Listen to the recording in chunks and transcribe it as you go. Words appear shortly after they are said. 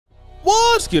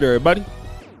good, everybody?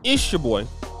 It's your boy,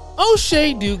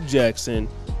 O'Shea Duke Jackson,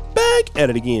 back at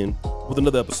it again with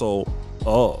another episode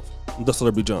of The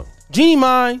Celebrity Junk. Jeannie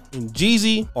Mai and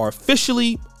Jeezy are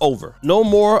officially over. No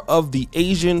more of the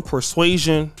Asian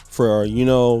persuasion for,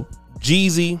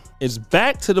 Jeezy is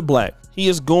back to the black. He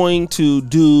is going to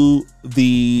do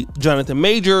the Jonathan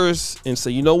Majors and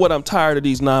say, you know what? I'm tired of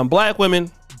these non-black women.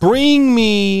 Bring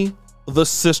me the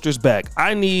sisters back.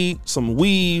 I need some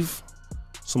weave,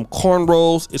 some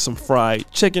cornrows, and some fried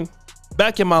chicken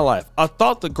back in my life. I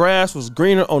thought the grass was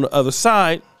greener on the other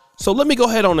side. So let me go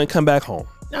ahead on and come back home.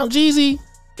 Now, Jeezy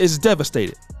is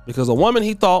devastated because a woman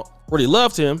he thought really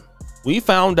loved him, we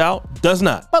found out does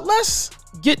not. But let's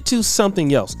get to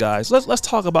something else, guys. Let's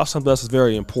talk about something else that's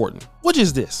very important, which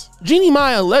is this. Jeannie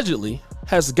Mai allegedly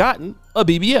has gotten a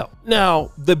BBL.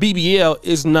 Now, the BBL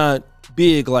is not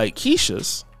big like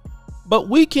Keisha's, but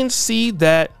we can see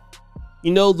that,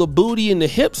 the booty and the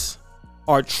hips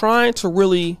are trying to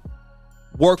really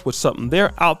work with something.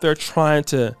 They're out there trying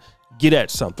to get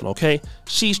at something, okay?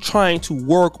 She's trying to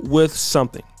work with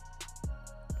something.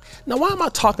 Now, why am I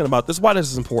talking about this? Why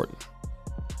this is important?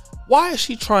 Why is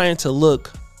she trying to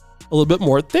look a little bit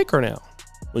more thicker now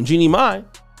when Jeannie Mai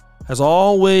has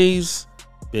always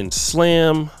been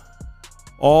slim,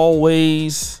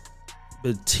 always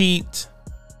petite?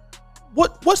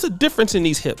 What's the difference in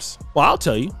these hips? Well, I'll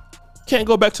tell you. Can't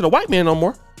go back to the white man no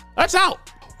more. That's out.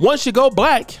 Once you go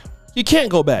black, you can't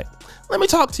go back. Let me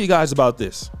talk to you guys about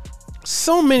this.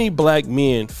 So many black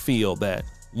men feel that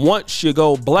once you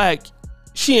go black,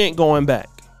 she ain't going back.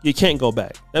 You can't go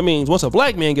back. That means once a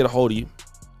black man get a hold of you,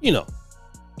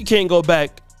 you can't go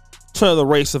back to another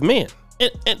race of men.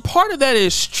 And part of that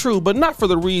is true, but not for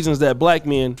the reasons that black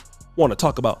men want to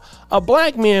talk about. A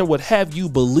black man would have you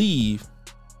believe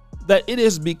that it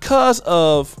is because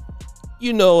of,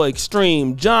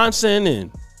 Extreme Johnson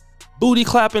and booty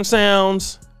clapping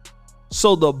sounds.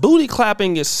 So the booty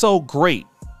clapping is so great.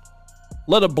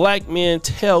 Let a black man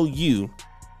tell you,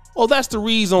 oh, that's the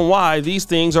reason why these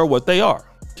things are what they are.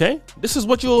 Okay, this is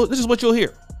what you'll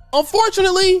hear.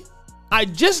 Unfortunately, I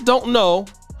just don't know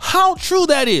how true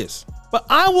that is, but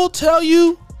I will tell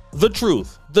you the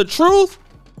truth. The truth.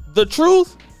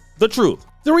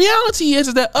 The reality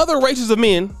is that other races of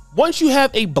men, once you have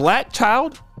a black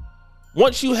child,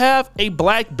 once you have a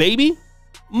black baby,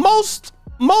 most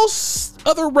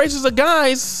other races of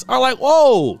guys are like,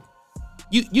 whoa,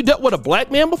 you dealt with a black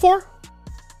man before?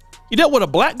 You dealt with a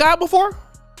black guy before?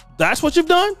 That's what you've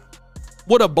done?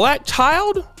 With a black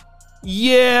child?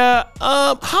 Yeah,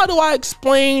 how do I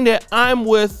explain that I'm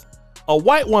with a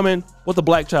white woman with a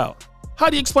black child? How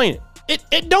do you explain it?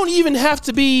 It don't even have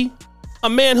to be a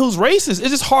man who's racist. It's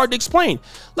just hard to explain.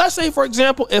 Let's say, for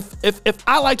example, if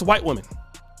I liked white women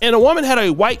and a woman had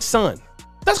a white son,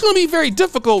 that's gonna be very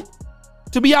difficult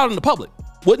to be out in the public,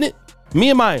 wouldn't it? Me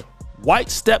and my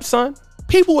white stepson,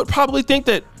 people would probably think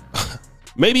that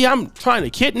maybe I'm trying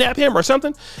to kidnap him or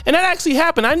something. And that actually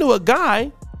happened. I knew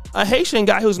a Haitian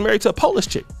guy who was married to a Polish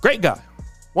chick. Great guy.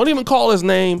 Won't even call his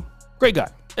name. Great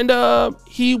guy. And they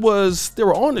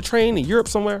were on the train in Europe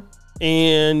somewhere,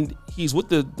 and he's with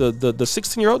the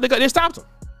 16-year-old. They stopped him.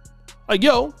 Like,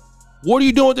 yo, what are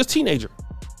you doing with this teenager?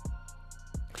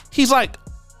 He's like,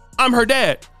 I'm her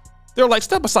dad. They're like,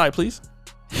 step aside, please.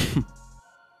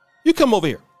 You come over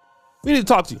here. We need to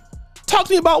talk to you. Talk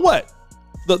to me about what?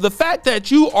 The fact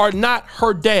that you are not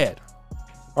her dad.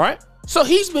 All right. So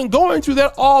he's been going through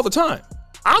that all the time.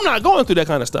 I'm not going through that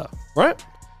kind of stuff. Right.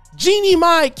 Jeannie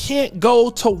Mai can't go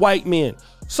to white men.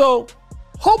 So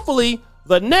hopefully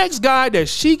the next guy that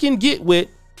she can get with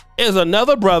is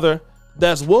another brother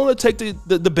that's willing to take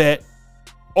the bet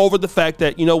over the fact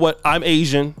that, you know what, I'm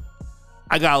Asian.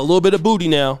 I got a little bit of booty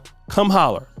now. Come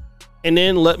holler. And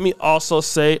then let me also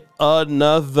say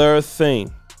another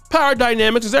thing. Power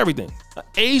dynamics is everything. An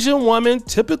Asian woman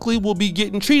typically will be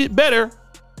getting treated better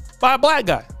by a black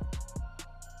guy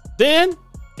than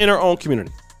in her own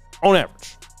community, on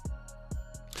average.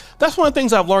 That's one of the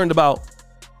things I've learned about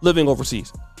living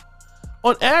overseas.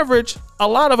 On average, a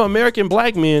lot of American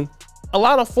black men, a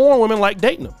lot of foreign women like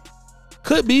dating them.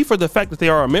 Could be for the fact that they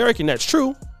are American, that's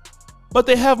true, but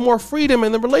they have more freedom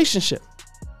in the relationship.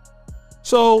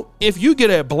 So if you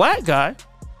get a black guy,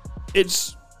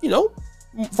 it's,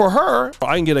 for her,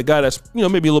 I can get a guy that's,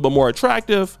 maybe a little bit more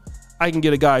attractive. I can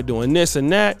get a guy doing this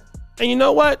and that. And you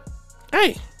know what?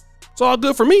 Hey, it's all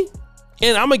good for me.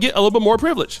 And I'm gonna get a little bit more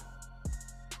privilege.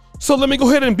 So let me go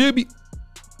ahead and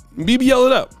BBL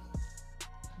it up.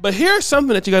 But here's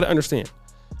something that you got to understand.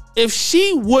 If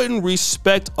she wouldn't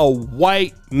respect a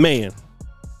white man,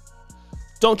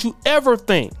 don't you ever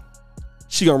think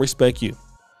she gonna respect you.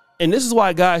 And this is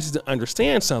why guys need to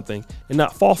understand something and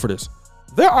not fall for this.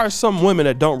 There are some women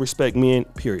that don't respect men,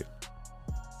 period.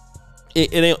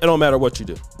 It don't matter what you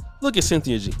do. Look at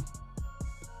Cynthia G.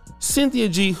 Cynthia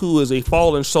G, who is a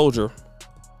fallen soldier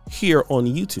here on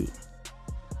YouTube.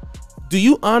 Do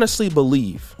you honestly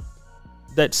believe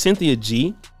that Cynthia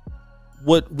G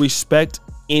would respect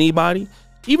anybody?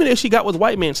 Even if she got with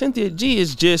white men, Cynthia G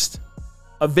is just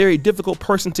a very difficult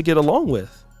person to get along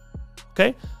with.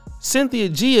 Okay? Cynthia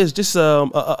G is just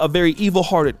a very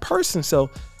evil-hearted person,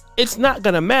 so it's not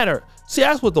gonna matter. See,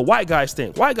 that's what the white guys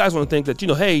think. White guys want to think that,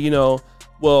 hey,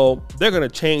 well, they're gonna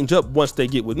change up once they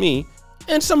get with me,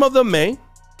 and some of them may,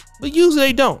 but usually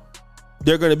they don't.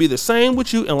 They're gonna be the same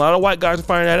with you, and a lot of white guys are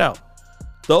finding that out.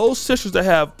 Those sisters that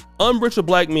have umbrage with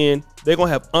black men, they're gonna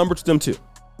have umbrage with them too,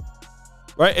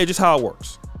 right? It's just how it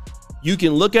works. You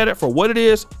can look at it for what it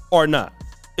is or not.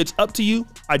 It's up to you.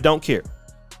 I don't care.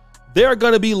 They're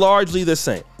gonna be largely the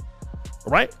same,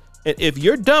 right? And if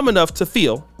you're dumb enough to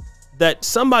feel that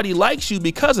somebody likes you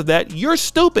because of that, you're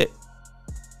stupid.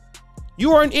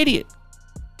 You are an idiot.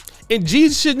 And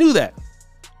Jeezy should knew that.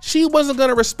 She wasn't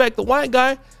gonna respect the white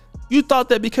guy. You thought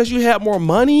that because you had more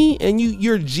money and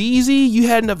you're Jeezy, you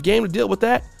had enough game to deal with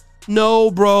that?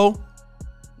 No, bro.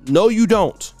 No, you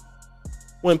don't.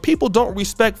 When people don't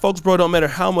respect folks, bro, it don't matter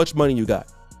how much money you got.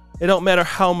 It don't matter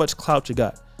how much clout you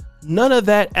got. None of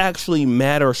that actually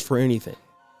matters for anything.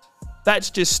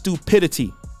 That's just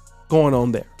stupidity going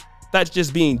on there. That's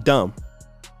just being dumb,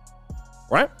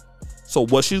 right? So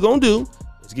what she's gonna do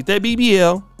is get that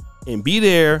BBL and be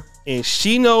there, and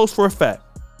she knows for a fact,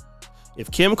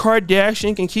 if Kim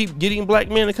Kardashian can keep getting black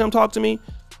men to come talk to me,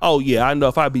 oh yeah, I know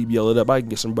if I BBL it up, I can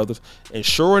get some brothers. And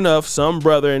sure enough, some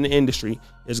brother in the industry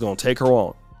is gonna take her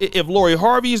on. If Lori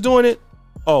Harvey is doing it,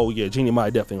 oh yeah, Jeannie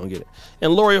might definitely gonna get it.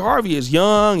 And Lori Harvey is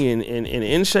young and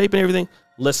in shape and everything.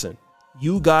 Listen,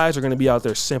 you guys are gonna be out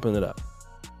there simping it up.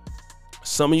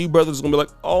 Some of you brothers are gonna be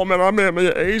like, oh man, I met me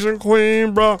an Asian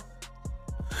queen, bro.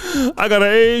 I got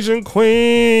an Asian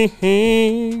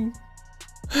queen.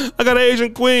 I got an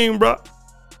Asian queen, bro.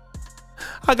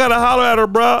 I gotta holler at her,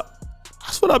 bro.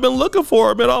 That's what I've been looking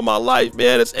for, man, all my life,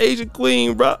 man. It's Asian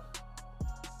queen, bro.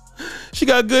 She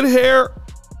got good hair.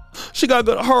 She got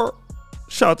good hair.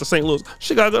 Shout out to St. Louis.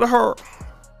 She got good hair.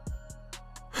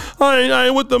 I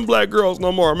ain't with them black girls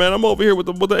no more, man. I'm over here with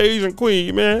the Asian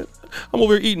queen, man. I'm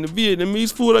over here eating the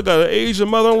Vietnamese food. I got an Asian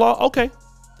mother-in-law. Okay.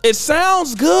 It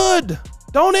sounds good,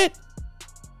 don't it?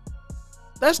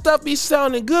 That stuff be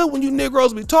sounding good when you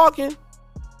Negroes be talking.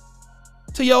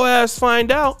 Till your ass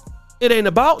find out it ain't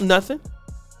about nothing.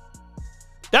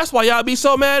 That's why y'all be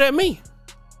so mad at me.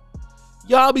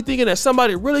 Y'all be thinking that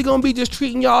somebody really gonna be just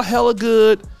treating y'all hella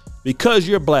good because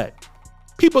you're black.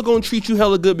 People gonna treat you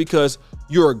hella good because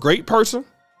you're a great person.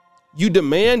 You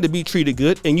demand to be treated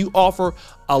good, and you offer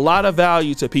a lot of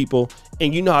value to people,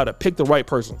 and you know how to pick the right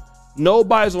person.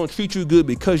 Nobody's gonna treat you good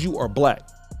because you are black.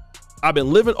 I've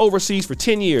been living overseas for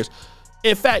 10 years.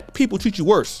 In fact, people treat you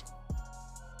worse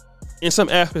in some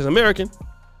aspects. American,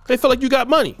 they feel like you got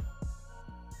money.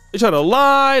 They try to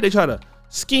lie, they try to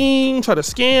scheme, try to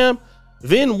scam.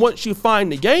 Then once you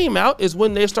find the game out is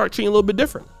when they start treating a little bit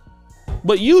different.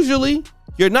 But usually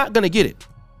you're not gonna get it,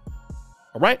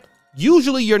 all right?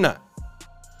 Usually you're not.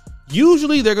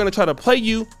 Usually they're gonna try to play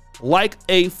you like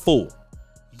a fool.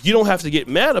 You don't have to get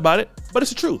mad about it, but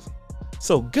it's the truth.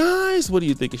 So guys, what do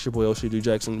you think? It's your boy O'Shea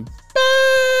Jackson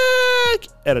back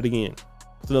at it again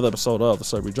with another episode of The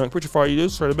Celebrity Drunk. Preacher, far you do,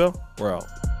 straight the bell, we're out.